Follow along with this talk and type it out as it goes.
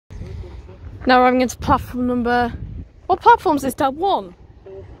Now we're arriving into platform number... What platform's this, Dad? 1?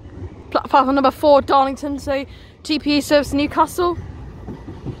 Platform number 4, Darlington, so TPE service Newcastle.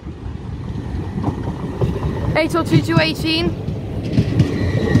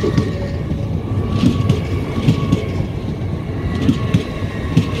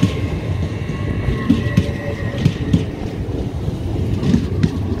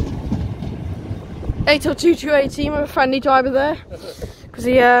 with a friendly driver there, because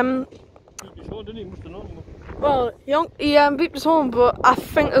he well, he beeped his horn, but I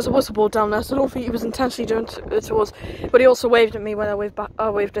think there's a whistle board down there, so I don't think he was intentionally doing it to us. But he also waved at me when I waved back. I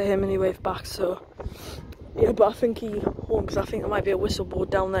waved at him and he waved back. So yeah, but I think he horned because I think there might be a whistle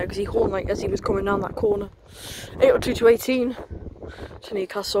board down there because he horned like as he was coming down that corner. 802-218 to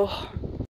Newcastle.